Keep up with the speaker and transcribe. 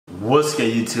What's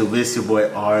good, YouTube? It's your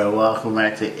boy Ari. Welcome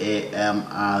back to AM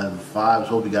Island Vibes.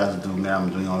 Hope you guys are doing good.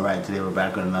 I'm doing alright. Today we're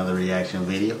back with another reaction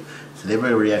video. Today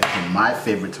we're reacting to my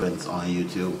favorite twins on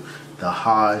YouTube, the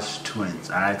Hodgetwins.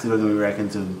 Alright, today we're going to be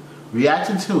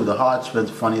reacting to the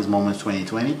Hodgetwins Funniest Moments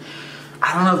 2020.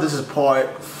 I don't know if this is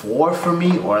part 4 for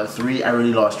me or 3. I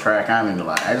really lost track. I'm not even gonna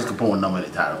lie. I just can put one number in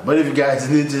the title. But if you guys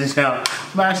are new to the channel,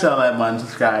 smash that like button,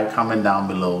 subscribe, comment down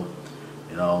below.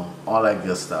 You know, all that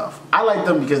good stuff. I like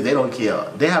them because they don't care.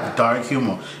 They have dark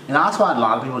humor. And that's why a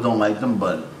lot of people don't like them,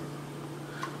 but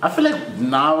I feel like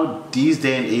now, these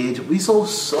day and age, we so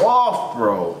soft,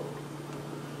 bro.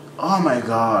 Oh my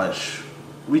gosh.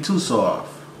 We too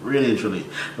soft. Really and truly.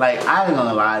 Like, I ain't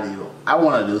gonna lie to you. I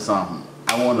wanna do something.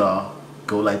 I wanna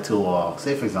go like to,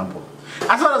 say for example,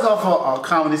 I saw this off a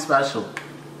comedy special.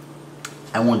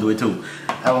 I wanna do it too.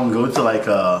 I wanna go to like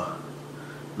a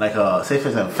say for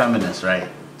example, feminist, right?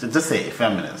 Just say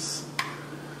feminist.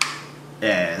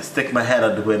 And stick my head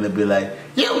out the window and be like,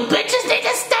 you bitches need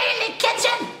to stay in the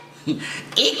kitchen.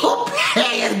 Equal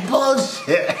pay is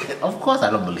bullshit. Of course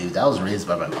I don't believe that. I was raised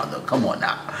by my mother. Come on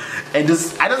now. And I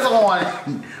just don't want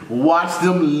to watch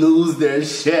them lose their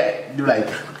shit. You're like,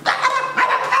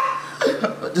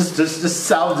 just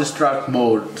self-destruct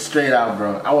mode, straight out,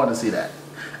 bro. I want to see that.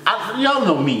 Y'all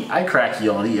know me. I crack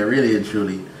y'all here, really and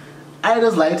truly. I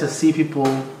just like to see people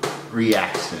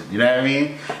reaction. You know what I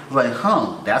mean? Like,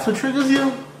 that's what triggers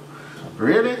you?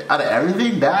 Really? Out of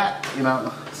everything, that, you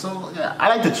know? So yeah, I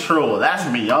like to troll. That's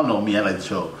me. Y'all know me. I like to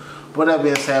troll. But that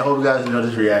being said, I hope you guys enjoy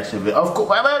this reaction video. Of course,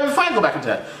 before I go back into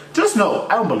that, just know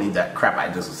I don't believe that crap I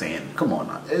just was saying. Come on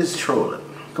now, it's trolling.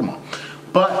 Come on.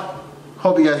 But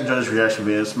hope you guys enjoy this reaction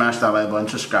video. Smash that like button,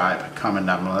 subscribe, comment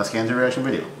down below. Let's get into the reaction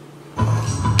video.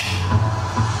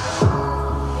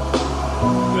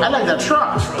 I like that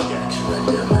truck. Truck action right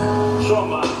there, man. Show 'em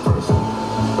mine first.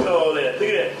 Look at all that. Look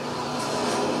at that.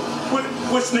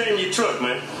 What's the name of your truck,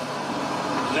 man?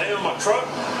 Name of my truck?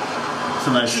 It's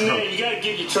a nice truck. You gotta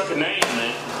give your truck a name,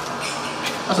 man.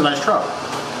 That's a nice truck.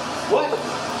 What?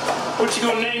 What you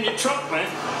gonna name your truck, man?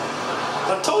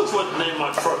 I told you what the name of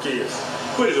my truck is.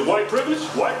 What is it, white privilege?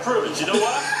 White privilege, you know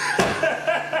why?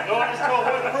 You know why it's called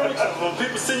white privilege? When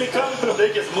people see me coming,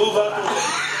 they just move out the way.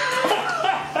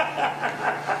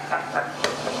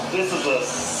 This is a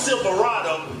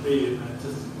Silverado. Bed, man. This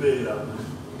is bed out, man.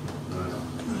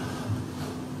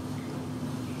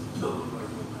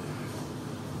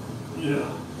 Yeah.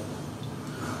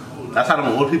 That's how them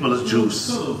old people is juice.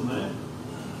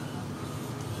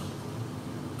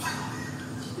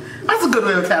 That's a good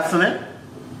way of testing it.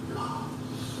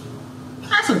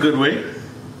 That's a good way.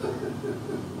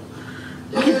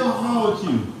 What the hell's wrong with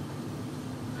you?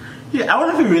 Yeah, I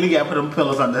wonder if he really got to put them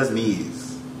pillows on his knees.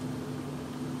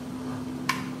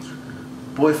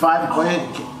 Boy,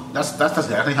 that's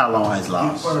exactly how long he's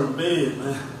lost. You first bed,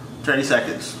 man. 30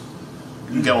 seconds.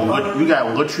 You got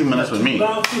one good 3 minutes with me.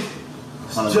 On a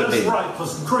good day. Just right for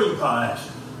some cream pie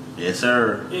action. Yes,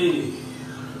 sir. Hey.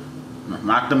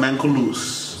 Knock the ankle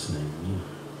loose.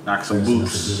 Knock some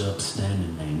boots. That's a good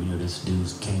upstanding name. You know, this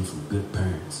dude came from good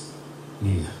parents.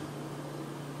 Yeah.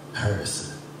 Harrison.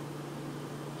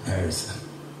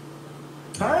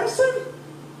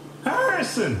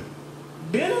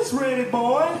 Dinner's ready,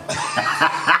 boy.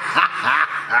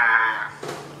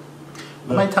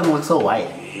 Why my tongue looks so white?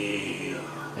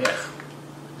 Yeah.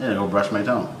 I didn't go brush my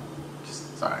tongue.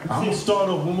 Sorry. I'm gonna start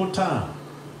over one more time.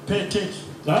 Pay attention.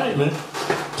 All right, man.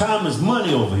 Time is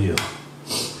money over here.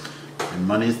 And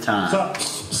money is time. Stop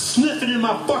sniffing in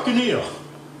my fucking ear.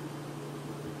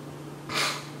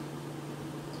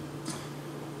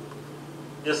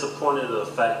 Disappointed at the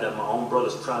fact that my own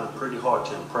brother's trying pretty hard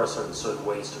to impress her in certain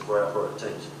ways to grab her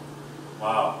attention.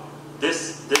 Wow.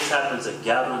 This happens at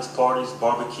gatherings, parties,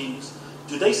 barbecues.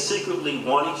 Do they secretly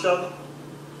want each other?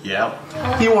 Yep.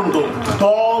 He want to go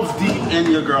balls deep in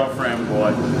your girlfriend,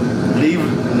 boy. Leave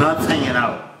nuts hanging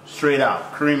out. Straight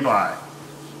out. Cream pie.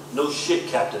 No shit,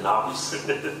 Captain Obvious.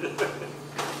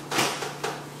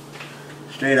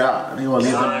 Straight out. He want to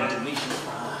leave Sorry them. to meet you.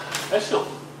 Let's go.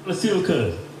 Let's see what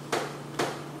cousin.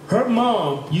 Her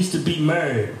mom used to be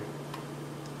married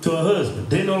to her husband.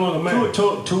 They no longer married.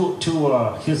 To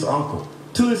his uncle.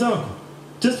 To his uncle.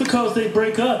 Just because they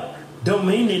break up don't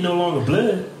mean they no longer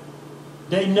blood.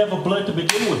 They never blood to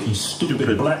begin with, you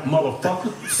stupid black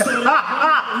motherfucker.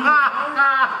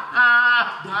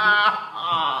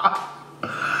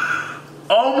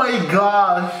 Oh my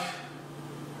gosh.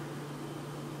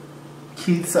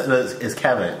 Keith, it's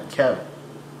Kevin.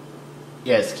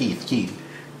 Yeah, it's Keith.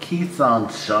 Keith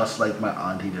sounds just like my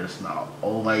auntie just now.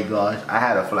 Oh my gosh, I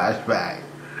had a flashback.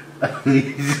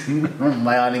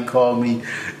 My auntie called me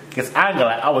Cause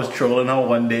I was trolling her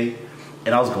one day,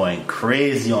 and I was going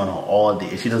crazy on her all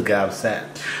day. She just got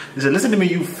upset. She said, "Listen to me,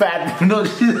 you fat." No,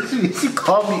 she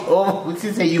called me over.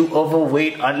 She said, "You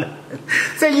overweight,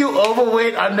 say you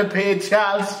overweight, underpaid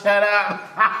child. Shut up."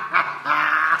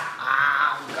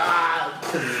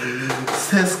 God.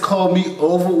 Sis called me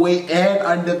overweight and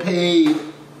underpaid.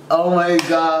 Oh my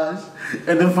gosh.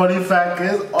 And the funny fact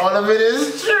is, all of it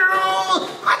is true.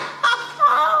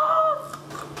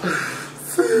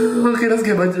 Okay, let's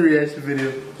get back to the reaction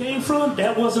video. Came from?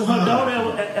 That wasn't her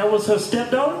daughter, that was her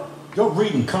stepdaughter? Your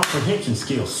reading comprehension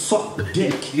skills suck the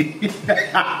dick. Is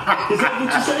that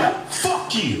what you said?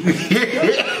 Fuck you. Is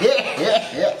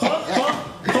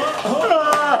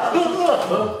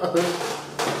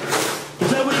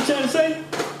that what you're trying to say?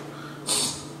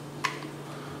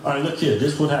 Alright, look here,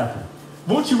 this is what happened.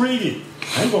 Won't you read it?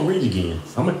 I ain't gonna read it again.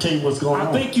 I'm gonna tell you what's going on.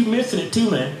 I think you missing it too,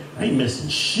 man. I ain't missing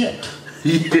shit.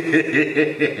 Yeah.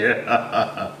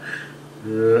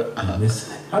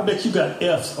 Missing it. I bet you got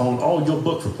F's on all your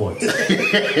book reports.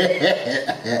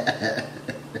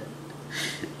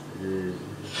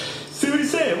 See what he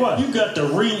said? What? You got the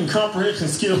reading comprehension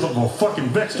skills of a fucking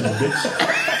vegetable, bitch.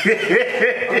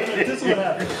 This is what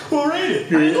happened. Well, read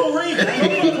it. I ain't gonna read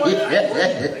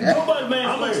it. Nobody, man.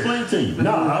 I'm gonna explain to you.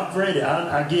 No, I've read it.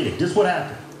 I get it. This is what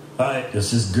happened. All right, there's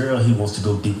this girl. He wants to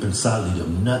go deep inside, leave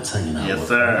them nuts hanging out. Yes,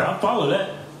 sir. I follow that.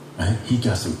 Right? He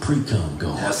got some pre-cum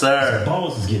going. Yes, sir. His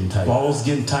balls is getting tight. Balls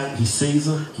getting tight. He sees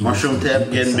her. He mushroom tap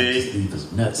getting big. Leave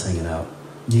his nuts hanging out.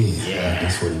 Yeah.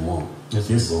 That's what he wants.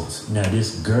 Now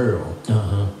this girl,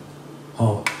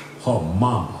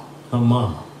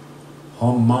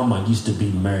 her mama used to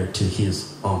be married to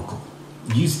his uncle.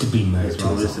 Used to be married to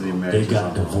his uncle. They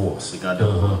got divorced.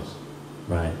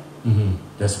 Right.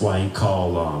 That's why he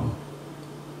called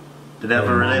did they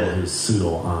ever relate his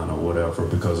pseudo aunt or whatever,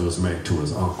 because it was married to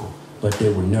his uncle. But they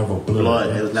were never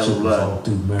blood. It was never blood. All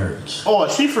through marriage. Oh,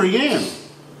 she forgave him.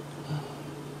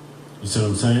 You see what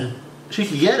I'm saying? She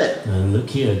could get it. And look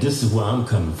here, this is where I'm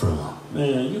coming from.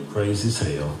 Man, you crazy as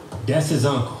hell. That's his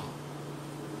uncle.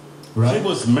 Right? She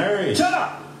was married. Shut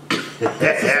up!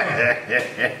 That's his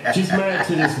uncle. She's married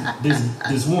to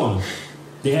this woman.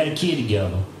 They had a kid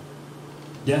together.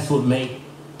 That's what made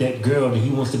that girl that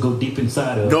he wants to go deep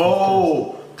inside of.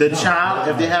 No! The child,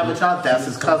 if they have a child, that's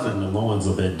his cousin. From the loins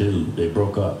of that dude. They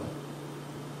broke up.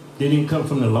 They didn't come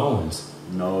from the loins.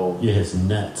 No. Yeah, his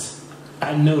nuts.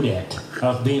 I know that. I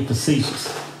was being facetious.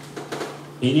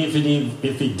 And if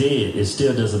it did, it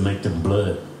still doesn't make them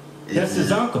blood. That's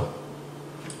his uncle.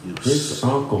 His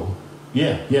uncle.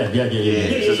 Yeah.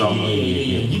 It's his uncle.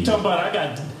 You talking about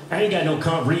I ain't got no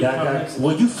read.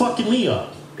 Well, you fucking me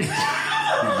up.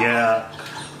 Yeah.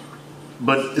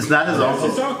 But it's not his uncle.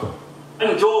 It's his uncle. I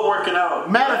enjoy working out.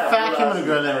 Matter of fact, him and the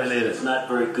girl never related. It's not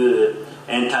very good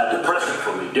antidepressant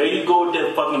for me. There you go with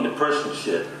that fucking depression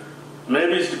shit.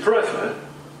 Maybe it's depression, man.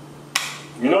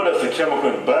 You know that's a chemical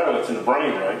imbalance in the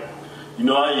brain, right? You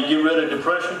know how you get rid of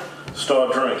depression?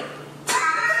 Start drinking.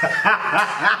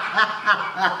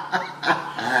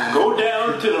 Go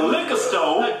down to the liquor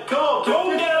store. Go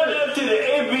down there to the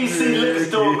ABC liquor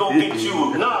store and go get you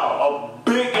a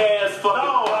big ass fucking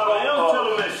bottle. Don't tell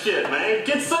them that shit, man.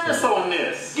 Get serious on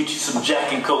this. Get you some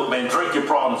Jack and Coke, man. Drink your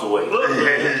problems away. Look,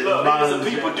 some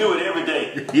people do it every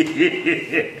day.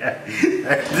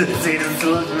 See the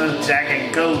solution is Jack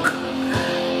and Coke.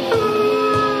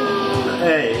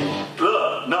 Hey.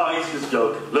 Look, no, he's just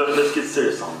joking. Look, let's get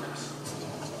serious on this.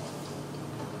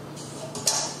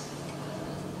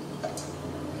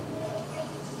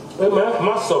 Hey man,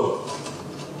 my soul.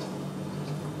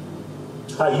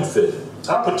 How you feel?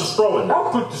 I'll put the straw in.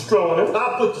 I'll put the straw in.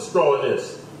 I'll put the straw in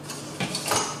this.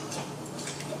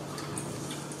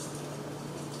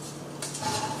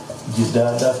 You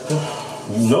die, doctor?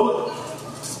 You know it.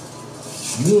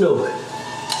 You know it.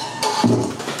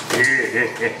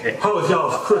 How was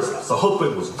y'all's Christmas? I hope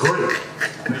it was great.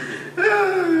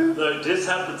 Look, this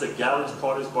happens at gallons,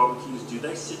 parties, barbecues. Do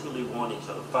they secretly want each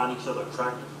other, find each other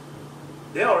attractive?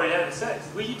 They already having sex.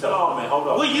 Where you talking? Oh man, hold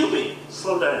on. Where you been?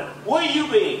 Slow down. Where you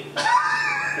been?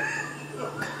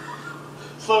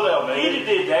 Slow down, man. He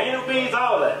did that. Ain't no beans,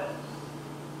 all that.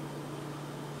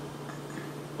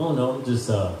 Oh no, just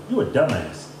you a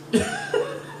dumbass.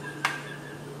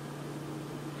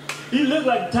 He look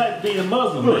like the type to be a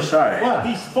Muslim. Oh, sorry. Why?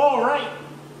 He's far right.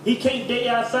 He can't date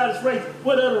outside his race.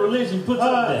 What other religion puts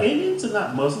up there? Indians are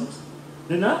not Muslims.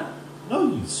 They're not? No,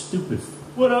 you stupid.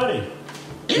 What are they?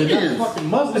 They're Indians. not fucking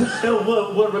Muslims.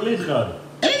 What religion are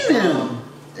they? Indian.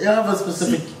 You have a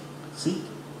specific. Sikh.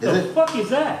 The fuck is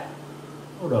that?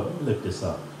 Hold up, let me look this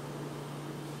up.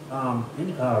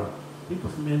 People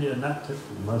from India are not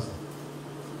typically Muslim.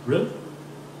 Really?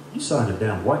 You signed a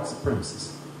damn white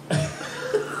supremacist.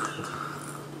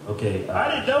 Okay.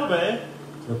 I didn't know, man.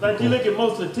 Like you look at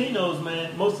most Latinos,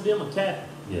 man, most of them are Catholic.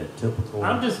 Yeah, typical.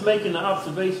 I'm just making the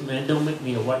observation, man. Don't make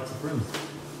me a white supremacist.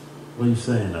 What are you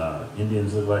saying?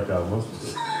 Indians look like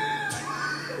Muslims?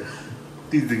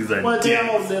 These things are Well, they dead.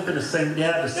 all live in the same. They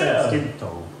have the same skin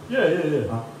tone.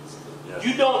 Yeah.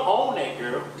 You don't own that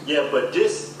girl. Yeah, but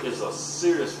this is a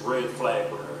serious red flag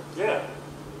with her. Yeah.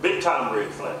 Big time red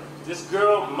flag. This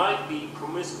girl might be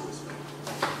promiscuous, man.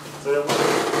 So that was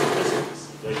promiscuous.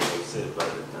 There you go, said it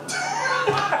right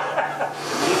that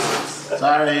time.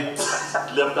 Sorry.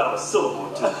 Left out a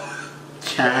syllable too.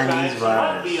 Chinese She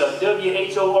might be virus. a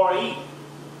W-H-O-R-E.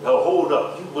 Oh, hold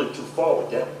up. You went too far with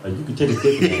that. You can take a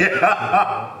dick.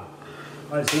 Yeah.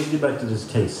 All right, so let's get back to this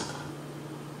case.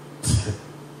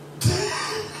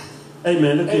 Hey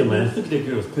man, look here, man. Look at that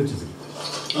girl's pictures.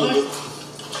 Man,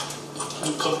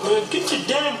 get your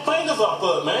damn fingers off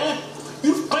of it, man.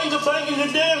 You finger banging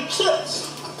your damn chips.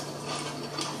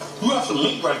 You have some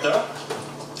meat right there.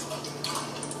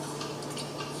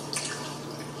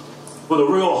 For the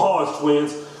real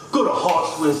Hodgetwins, go to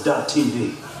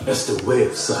Hodgetwins.tv. That's the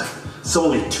website. It's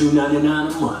only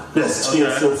 $2.99 a month. That's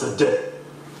 10 cents a day.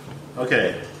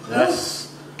 Okay, that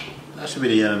should be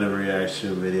the end of the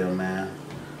reaction video, man.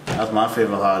 That's my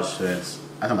favorite Hodgetwins.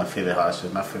 I know my favorite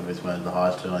Hodgetwins. My favorite one is the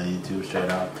Hodgetwins on YouTube, straight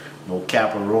up. No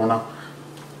Caparona.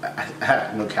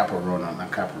 No Caparona,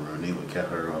 not Caparoni, but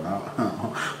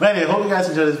Caparona. But anyway, hope you guys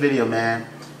enjoyed this video, man.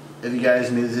 If you guys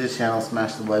are new to this channel,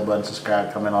 smash the like button,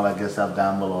 subscribe, comment, all that good stuff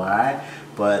down below, alright?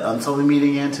 But until we meet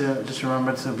again, just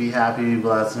remember to be happy, be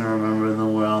blessed, and remember the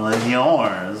world is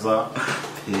yours.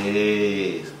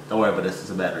 Peace. Don't worry about this, it's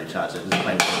a battery charger. Just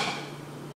play with it.